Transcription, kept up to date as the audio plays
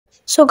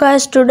So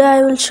guys, today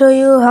I will show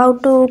you how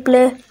to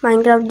play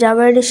Minecraft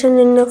Java Edition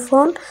in your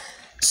phone.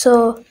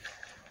 So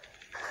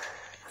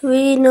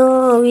we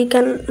know we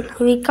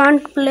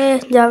can't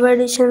play Java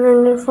Edition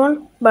on your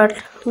phone, but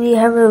we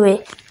have a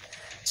way.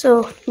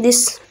 So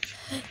this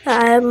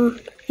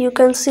you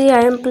can see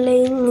I am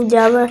playing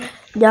Java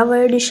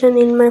Edition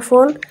in my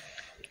phone.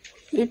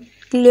 It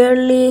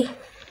clearly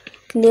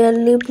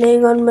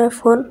playing on my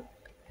phone.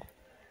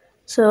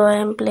 So I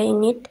am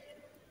playing it.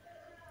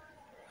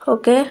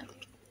 Okay.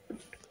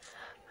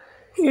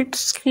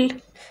 It's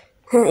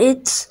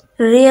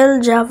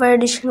real Java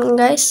edition,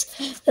 guys.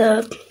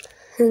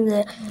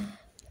 And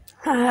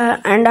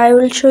I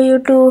will show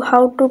you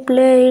how to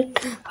play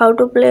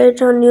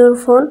it on your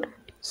phone.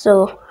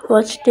 So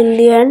watch till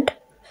the end.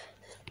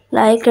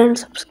 Like and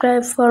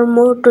subscribe for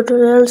more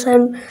tutorials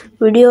and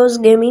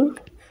videos gaming.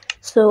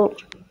 So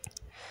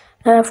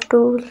I have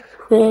to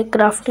make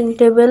crafting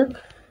table.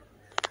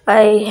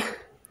 I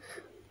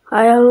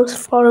almost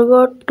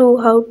forgot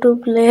how to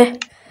play,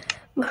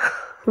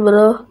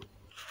 bro.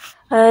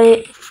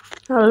 I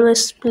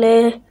always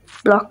play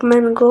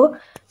Blockman Go.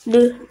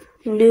 Do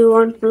you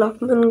want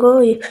Blockman Go?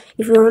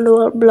 If you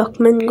want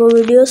Blockman Go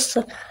videos,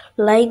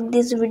 like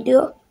this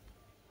video.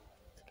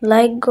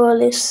 Like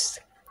goal is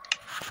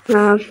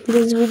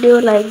this video.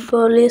 Like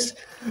goal is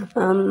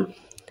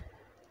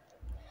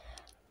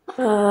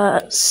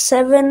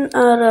 7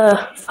 or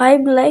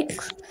 5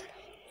 likes.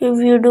 If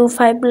you do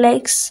 5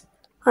 likes,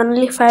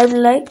 only 5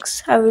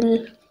 likes, I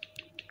will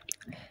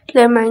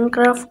play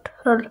Minecraft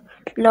or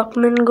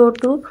Blockman Go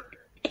too.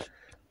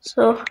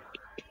 So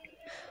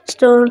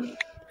stone.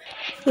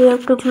 We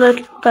have to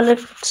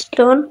collect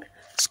stone.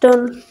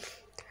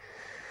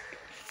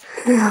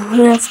 We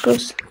have to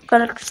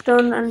collect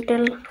stone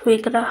until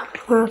we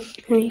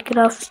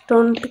craft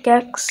stone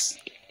pickaxe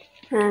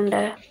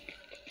and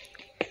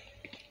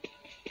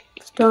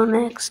stone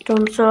axe,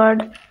 stone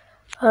sword.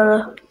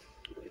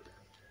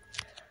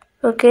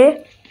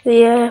 Okay,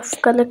 we have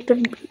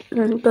collected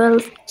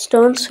 12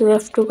 stones. We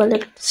have to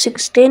collect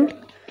 16.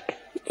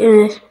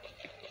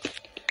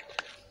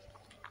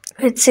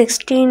 With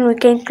 16 we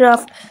can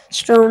craft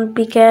stone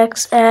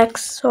pickaxe,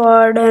 axe,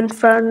 sword and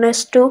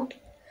furnace too.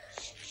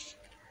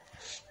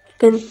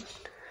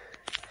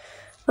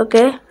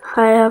 Okay,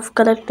 I have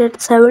collected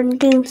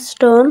 17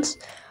 stones.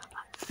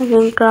 I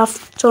can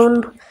craft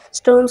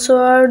stone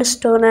sword,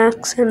 stone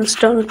axe and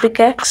stone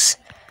pickaxe.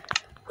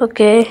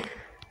 Okay,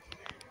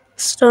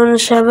 stone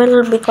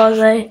shovel because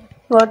I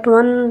got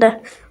one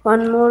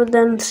more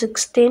than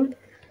 16.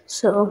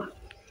 So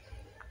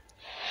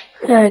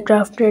I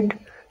crafted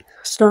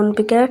stone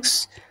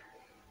pickaxe.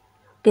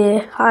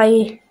 Okay,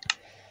 I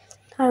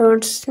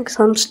want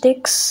some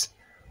sticks.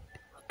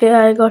 Okay,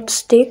 I got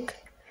stick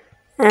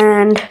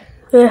and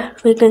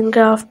we can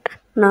craft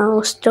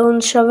now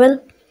stone shovel.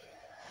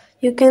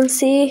 You can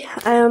see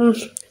I am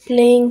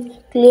playing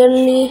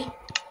clearly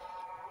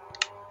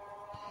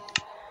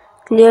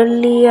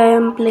I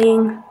am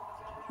playing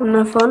on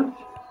my phone.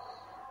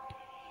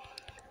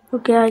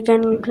 Okay, I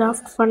can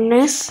craft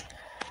furnace.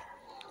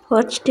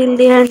 Watch till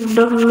the end,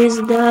 don't miss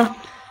the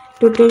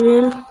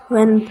tutorial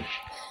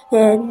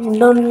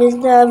don't miss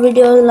the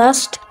video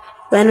last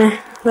when I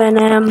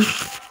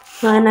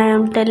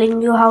am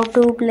telling you how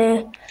to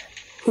play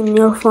in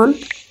your phone.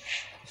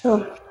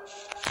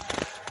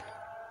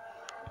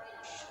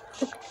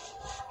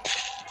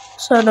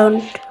 So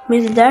don't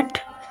miss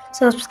that.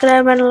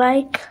 Subscribe and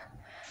like.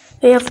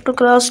 We have to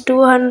cross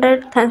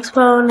 200. Thanks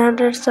for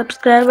 100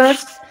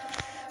 subscribers.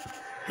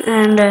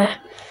 And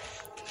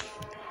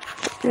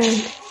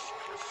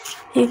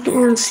you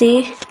can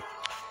see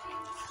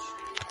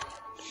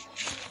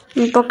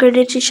in Pocket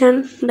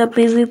Edition the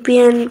PvP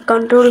and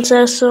controls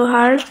are so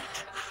hard.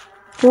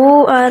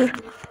 Who are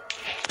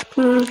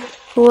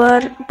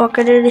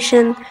Pocket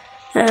Edition?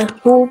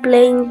 Who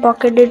playing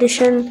Pocket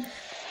Edition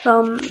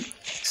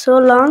so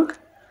long?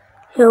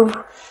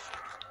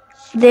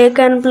 They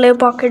can play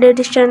Pocket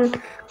Edition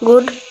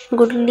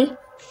goodly.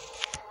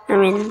 I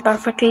mean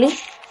perfectly.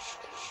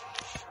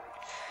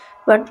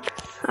 But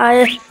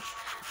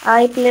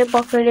I play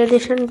Pocket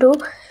Edition too,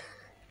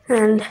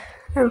 and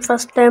I'm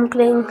first time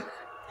playing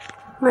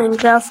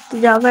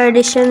Minecraft Java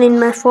Edition in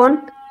my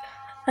phone.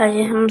 I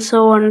am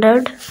so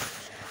wondered.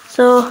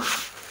 So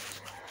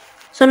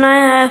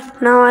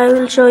now I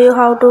will show you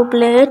how to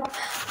play it.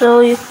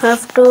 So you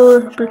have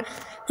to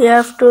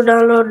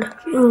download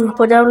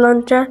Java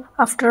Launcher.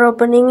 After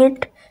opening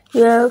it,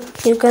 you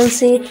can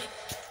see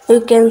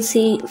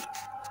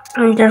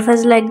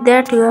interface like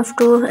that. You have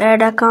to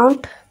add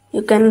account.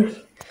 You can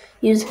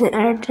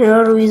add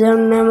your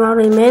username or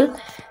email.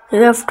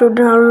 You have to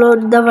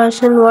download the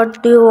version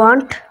what you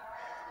want.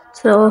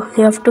 So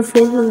you have to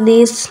fill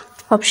these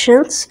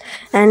options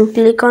and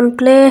click on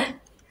play,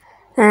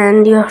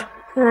 and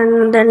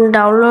then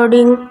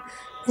downloading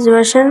this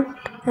version,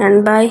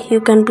 and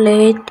you can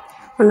play it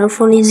on your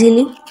phone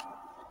easily.